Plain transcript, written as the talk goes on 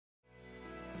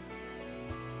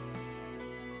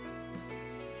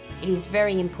it is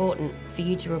very important for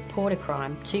you to report a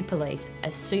crime to police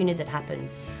as soon as it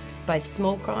happens. Both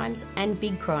small crimes and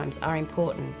big crimes are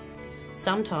important.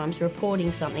 Sometimes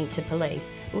reporting something to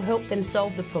police will help them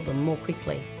solve the problem more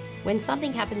quickly. When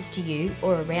something happens to you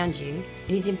or around you,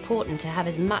 it is important to have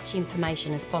as much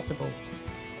information as possible.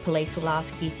 Police will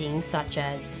ask you things such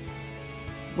as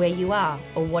where you are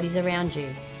or what is around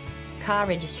you, car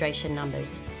registration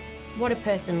numbers, what a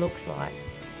person looks like,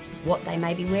 what they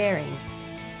may be wearing.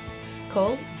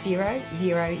 Call 000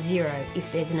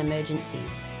 if there's an emergency.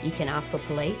 You can ask for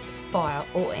police, fire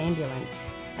or ambulance.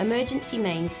 Emergency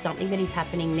means something that is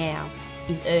happening now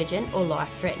is urgent or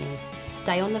life-threatening.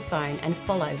 Stay on the phone and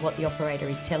follow what the operator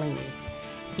is telling you.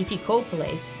 If you call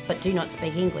police but do not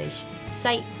speak English,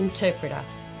 say interpreter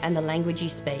and the language you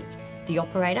speak. The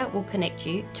operator will connect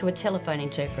you to a telephone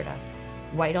interpreter.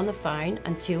 Wait on the phone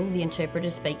until the interpreter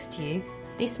speaks to you.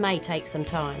 This may take some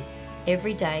time.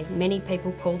 Every day, many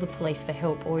people call the police for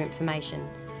help or information.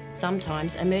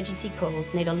 Sometimes emergency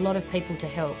calls need a lot of people to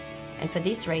help, and for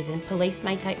this reason, police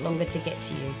may take longer to get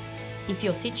to you. If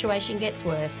your situation gets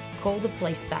worse, call the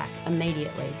police back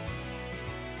immediately.